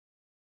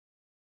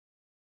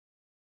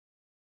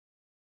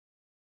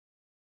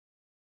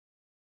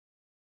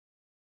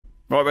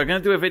Right, we're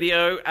going to do a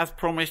video, as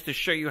promised, to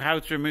show you how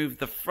to remove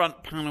the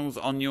front panels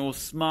on your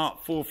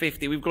Smart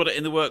 450. We've got it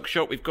in the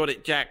workshop, we've got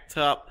it jacked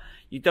up.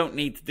 You don't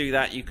need to do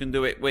that, you can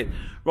do it with.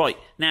 Right,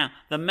 now,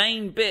 the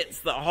main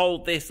bits that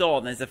hold this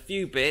on, there's a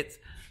few bits.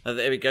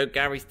 There we go,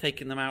 Gary's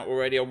taking them out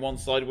already on one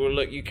side. Well,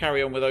 look, you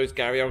carry on with those,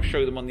 Gary, I'll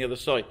show them on the other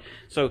side.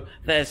 So,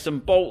 there's some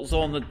bolts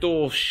on the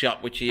door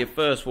shut, which are your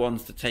first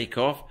ones to take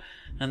off.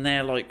 And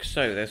they're like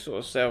so, they're sort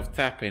of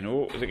self-tapping.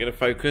 Oh, is it going to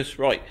focus?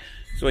 Right.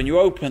 So when you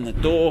open the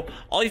door,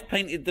 I've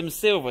painted them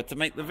silver to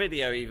make the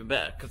video even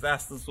better, because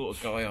that's the sort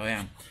of guy I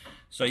am.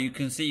 So you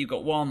can see you've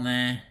got one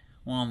there,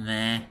 one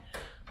there,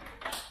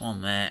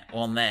 one there,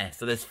 one there.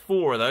 So there's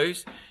 4 of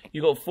those.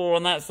 You've got 4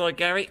 on that side,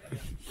 Gary?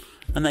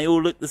 And they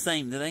all look the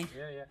same, do they?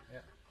 Yeah.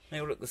 They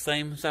all look the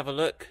same. Let's have a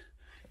look.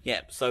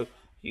 Yep, so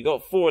you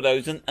got 4 of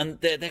those, and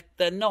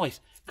they're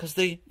nice, because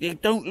they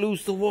don't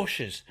lose the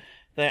washers.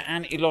 They're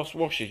anti-loss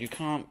washers. You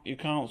can't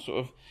sort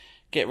of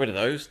get rid of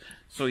those.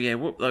 So yeah,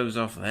 whoop those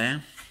off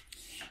there.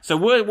 So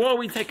what are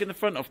we taking the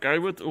front off,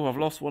 Gary? Oh, I've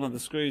lost one of the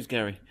screws,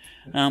 Gary.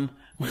 What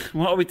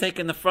are we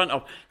taking the front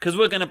off? Because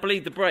we're going to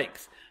bleed the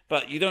brakes,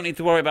 but you don't need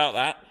to worry about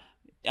that.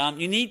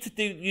 You need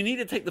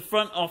to take the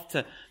front off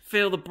to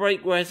fill the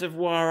brake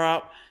reservoir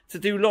up, to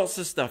do lots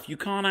of stuff. You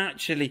can't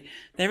actually.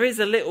 There is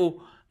a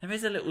little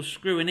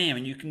screw in here,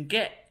 and you can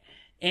get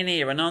in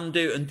here and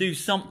undo and do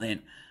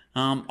something.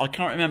 I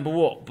can't remember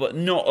what, but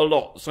not a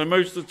lot. So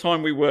most of the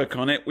time we work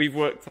on it, we've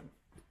worked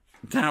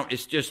out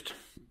it's just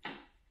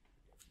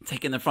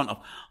taking the front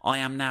off. I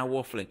am now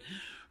waffling.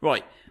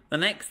 Right, the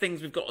next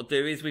things we've got to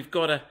do is we've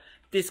got to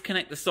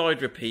disconnect the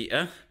side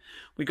repeater.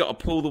 We've got to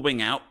pull the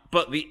wing out,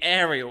 but the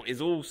aerial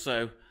is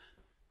also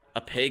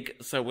a pig,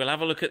 so we'll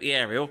have a look at the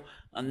aerial,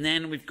 and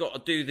then we've got to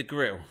do the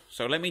grille.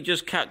 So let me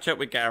just catch up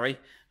with Gary,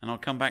 and I'll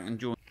come back and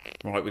join.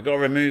 Right, we've got to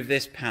remove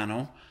this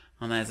panel,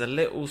 and there's a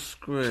little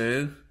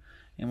screw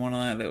in one of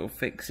that little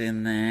fix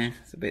in there.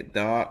 It's a bit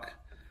dark.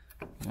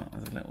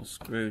 There's a little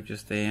screw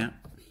just there.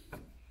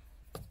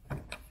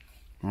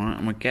 Alright,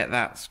 and we'll get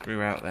that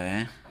screw out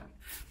there.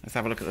 Let's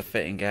have a look at the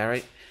fitting,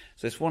 Gary.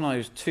 So it's one of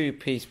those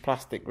 2-piece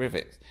plastic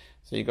rivets.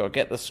 So you've got to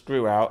get the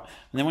screw out,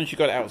 and then once you've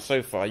got it out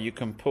so far, you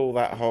can pull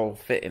that whole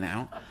fitting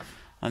out,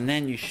 and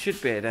then you should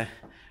be able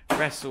to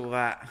wrestle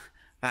that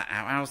out.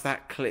 How's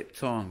that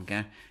clipped on,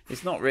 Gary?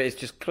 It's not really, it's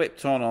just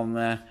clipped on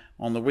the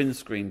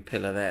windscreen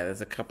pillar there.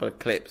 There's a couple of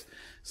clips,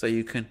 so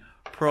you can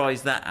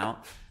prise that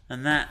out,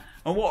 and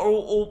what are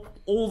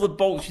all the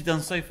bolts you've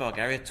done so far,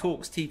 Gary, are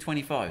Torx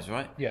T25s,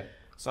 right? Yeah.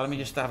 So let me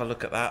just have a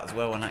look at that as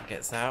well when that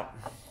gets out.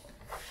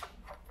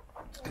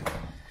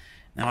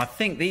 Now I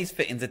think these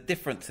fittings are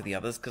different to the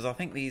others, because I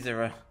think these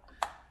are a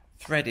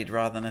threaded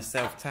rather than a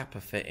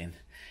self-tapper fitting.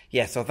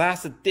 Yeah, so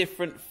that's a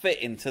different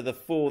fitting to the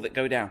 4 that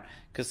go down,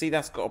 because see,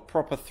 that's got a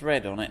proper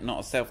thread on it,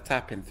 not a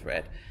self-tapping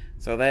thread.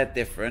 So they're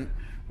different.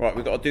 Right,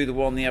 we've got to do the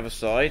one on the other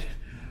side.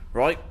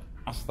 Right,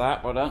 that's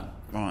that, well done.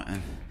 Right,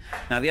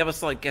 now the other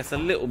side gets a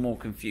little more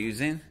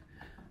confusing,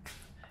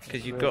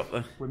 because you've got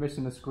the... We're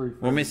missing the screw.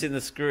 We're missing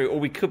the screw, or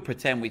we could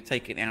pretend we'd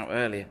taken it out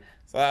earlier.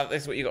 So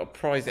that's what you've got to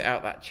prise it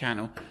out, that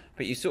channel.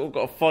 But you sort of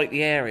got to fight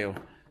the aerial.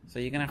 So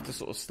you're going to have to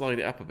sort of slide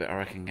it up a bit, I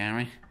reckon,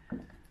 Gary.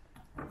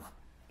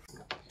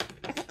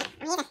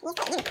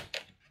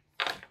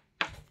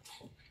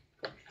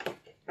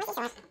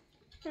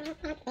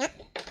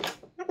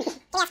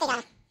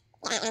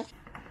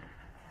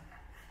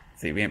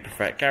 See, we ain't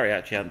perfect. Gary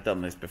actually hadn't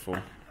done this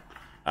before.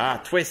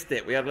 Twist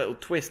it. We had a little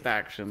twist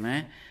action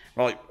there.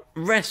 Right,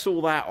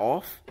 wrestle that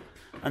off.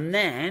 And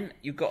then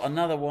you've got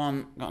another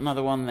one. Got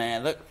another one there.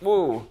 Look,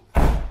 whoa.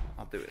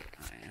 I'll do it.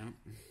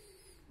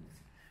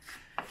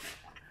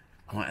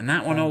 Right, and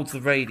that one holds the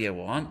radio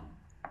on.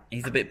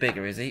 He's a bit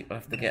bigger, is he? We'll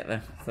have to get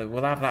the... So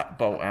we'll have that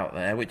bolt out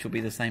there, which will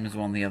be the same as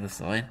one on the other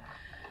side.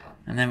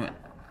 And then,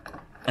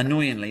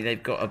 annoyingly,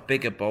 they've got a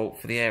bigger bolt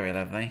for the aerial,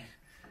 have they?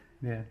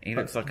 Yeah. He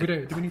looks like...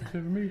 Do we need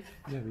to remove?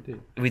 Yeah, we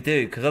do. We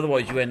do, because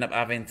otherwise you end up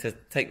having to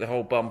take the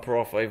whole bumper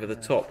off over the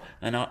top.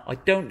 And I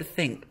don't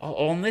think...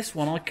 On this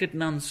one, I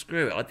couldn't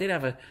unscrew it. I did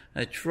have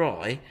a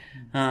try.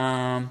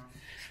 We'll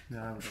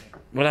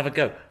have a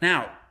go.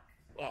 Now,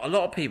 a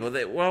lot of people,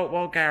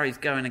 while Gary's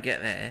going to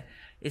get there,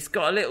 it's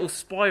got a little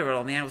spiral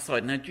on the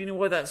outside. Now, do you know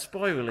why that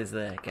spiral is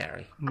there,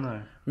 Gary?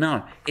 No.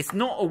 No, it's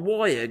not a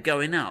wire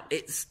going up.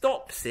 It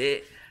stops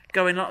it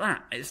going like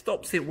that. It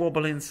stops it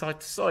wobbling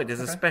side to side. There's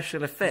a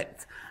special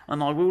effect.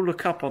 And I will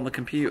look up on the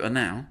computer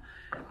now.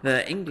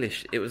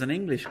 It was an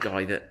English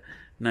guy that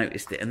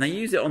noticed it. And they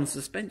use it on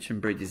suspension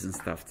bridges and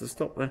stuff to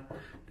stop the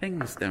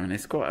things doing.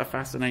 It's quite a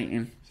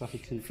fascinating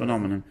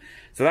phenomenon.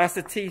 So that's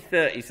the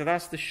T30. So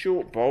that's the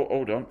short bolt.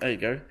 Hold on. There you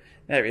go.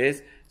 There it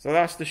is. So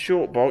that's the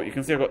short bolt. You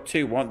can see I've got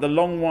 2. The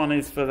long one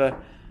is for the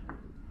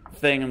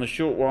thing, and the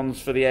short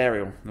one's for the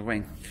aerial, the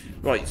wing.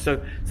 Right.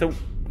 So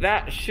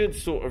that should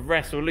sort of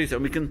wrestle loose,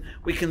 and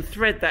we can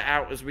thread that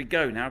out as we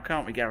go now,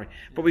 can't we, Gary?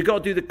 But we've got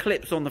to do the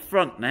clips on the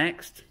front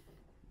next.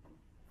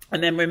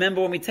 And then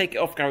remember, when we take it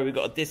off, Gary, we've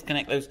got to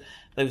disconnect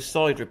those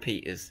side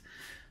repeaters.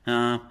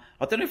 I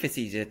don't know if it's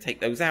easier to take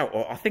those out,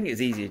 or I think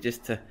it's easier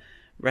just to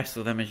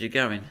wrestle them as you're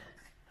going.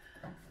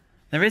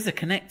 There is a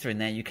connector in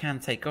there you can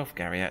take off,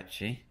 Gary,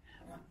 actually.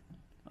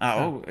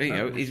 Oh, there you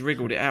go. He's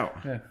wriggled it out.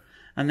 Yeah.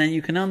 And then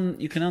you can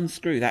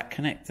unscrew that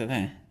connector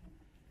there.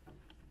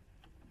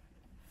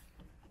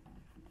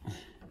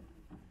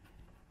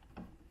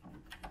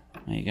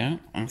 There you go.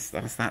 That's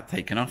that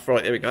taken off.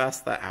 Right, there we go. That's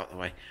that out of the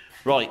way.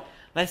 Right,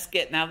 let's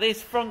get... Now,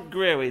 this front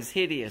grille is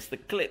hideous. The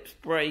clip's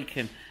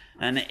breaking.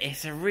 And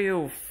it's a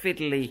real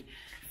fiddly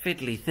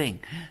thing.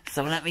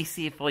 So let me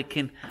see if I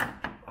can...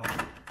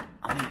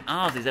 I mean,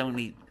 ours is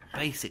only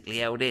basically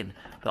held in.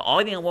 But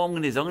I think what I'm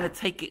going to do is I'm going to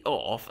take it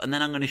off, and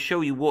then I'm going to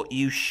show you what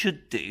you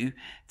should do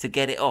to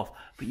get it off.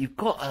 But you've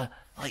got to,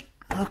 like,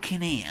 look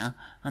in here,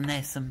 and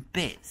there's some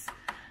bits.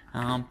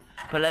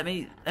 But let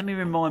me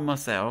remind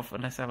myself,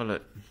 and let's have a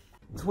look.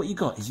 So what you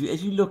got is,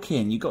 as you look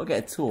in, you've got to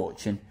get a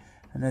torch, and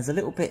there's a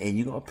little bit in.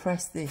 You've got to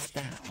press this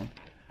down,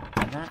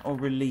 and that will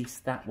release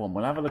that one.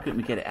 We'll have a look at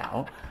me get it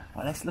out.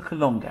 Right, let's look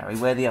along, Gary,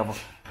 where the other...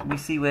 Let me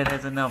see where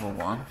there's another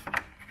one.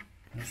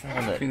 Let's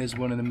have a look. I think there's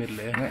one in the middle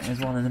there. There's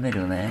one in the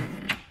middle there.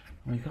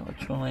 We've got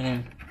to try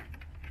and...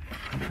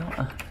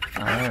 Oh,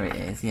 there it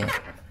is, yeah.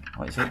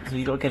 Right, so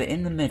you've got to get it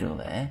in the middle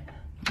there.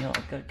 You've got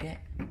to go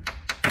get...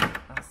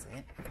 That's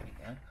it. There we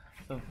go.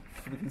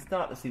 So we can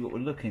start to see what we're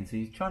looking. So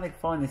you're trying to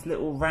find this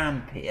little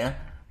ramp here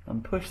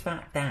and push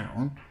that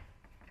down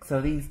so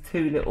these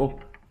two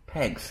little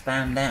pegs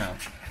stand down.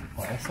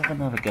 Right, let's have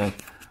another go.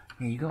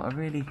 Yeah, you've got to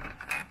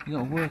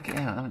work it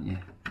out, haven't you?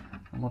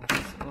 And we'll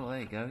put, oh, there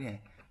you go, yeah.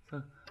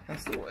 So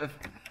let's sort of...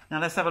 Now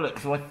let's have a look.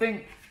 So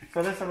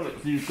let's have a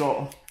look. So you've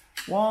got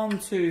 1,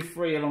 2,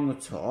 3 along the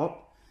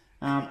top.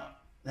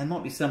 There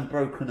might be some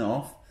broken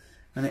off.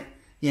 And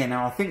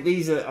now I think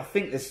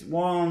there's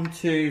 1,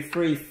 2,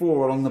 3,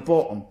 4 along the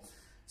bottom.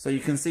 So you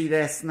can see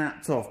they're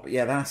snapped off. But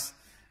yeah, that's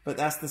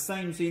the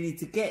same. So you need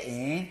to get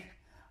in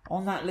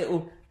on that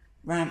little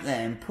ramp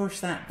there and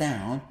push that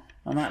down,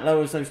 and that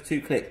lowers those two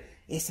clips.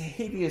 It's a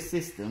hideous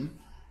system.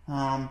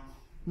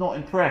 Not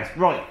impressed.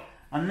 Right.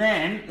 And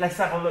then let's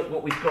have a look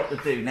what we've got to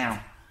do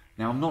now.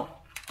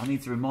 I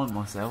need to remind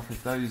myself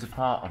if those are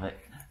part of it.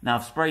 Now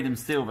I've sprayed them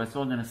silver, so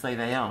I'm going to say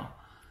they are.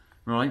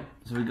 Right,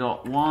 so we've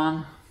got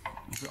one.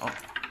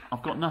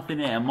 I've got nothing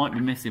here. I might be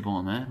missing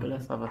one there, but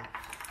let's have a...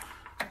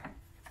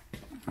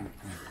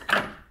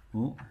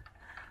 Ooh.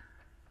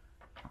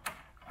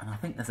 And I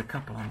think there's a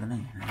couple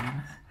underneath.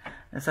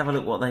 Let's have a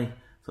look what they...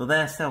 So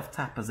they're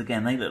self-tappers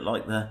again. They look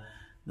like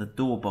the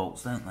door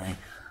bolts, don't they?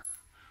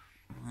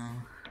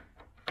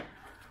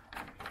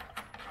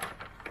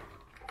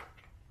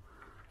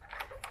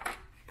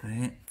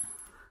 There.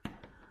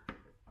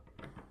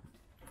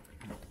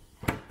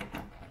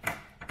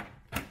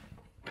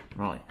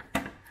 Right,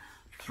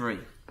 3.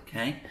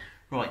 Okay.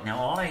 Right,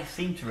 now I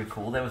seem to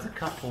recall there was a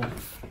couple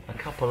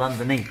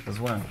underneath as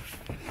well.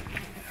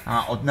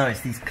 No,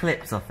 it's these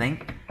clips, I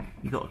think.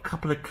 You've got a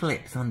couple of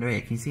clips under here.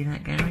 Can you see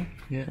that, Gary?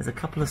 Yeah. There's a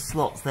couple of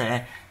slots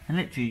there, and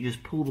literally you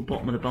just pull the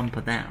bottom of the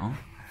bumper down.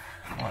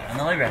 Right, and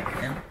I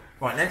reckon.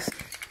 Right,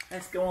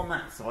 let's go on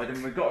that side,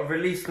 and we've got to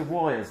release the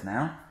wires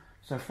now.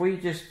 So if we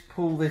just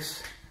pull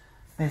this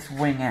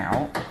wing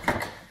out,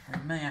 we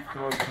may have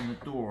to open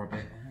the door a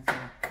bit.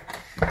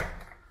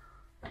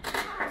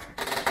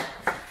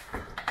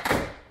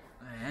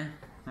 There,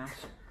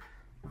 that's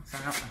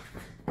out.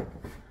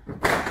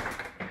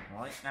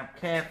 Right, now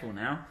careful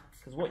now,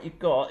 because what you've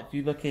got, if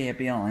you look here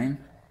behind,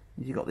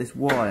 is you've got this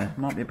wire. It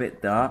might be a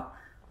bit dark.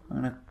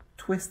 I'm going to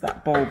twist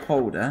that bulb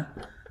holder,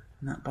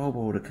 and that bulb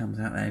holder comes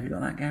out there. Have you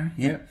got that, Gary?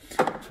 Yeah.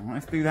 Right,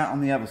 let's do that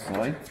on the other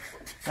side.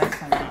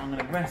 I'm going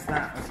to rest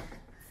that,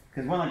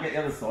 because when I get the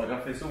other side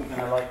off, it's all going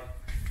to like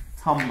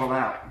tumble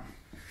out.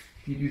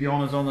 Can you do the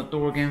honours on the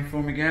door again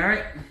for me,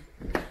 Gary?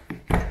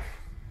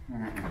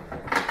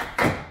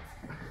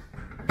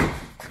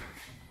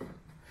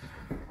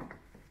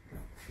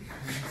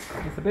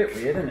 It's a bit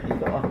weird, isn't it? You've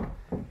got a...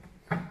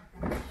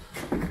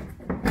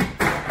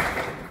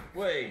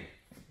 Wait.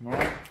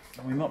 Right.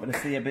 We might be able to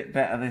see a bit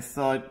better this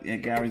side. Yeah,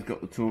 Gary's got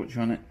the torch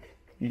on it.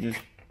 You just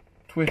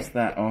twist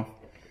that off.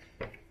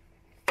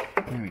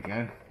 There we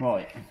go.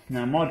 Right.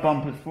 Now my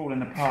bumper's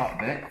falling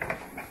apart a bit,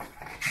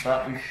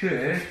 but we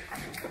should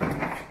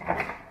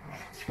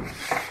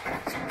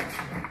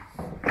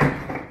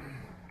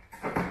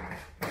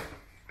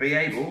be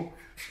able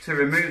to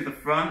remove the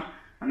front,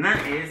 and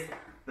that is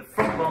the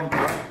front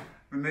bumper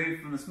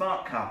removed from the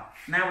Smart car.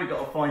 Now we've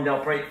got to find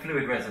our brake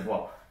fluid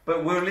reservoir,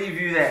 but we'll leave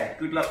you there.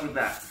 Good luck with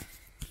that.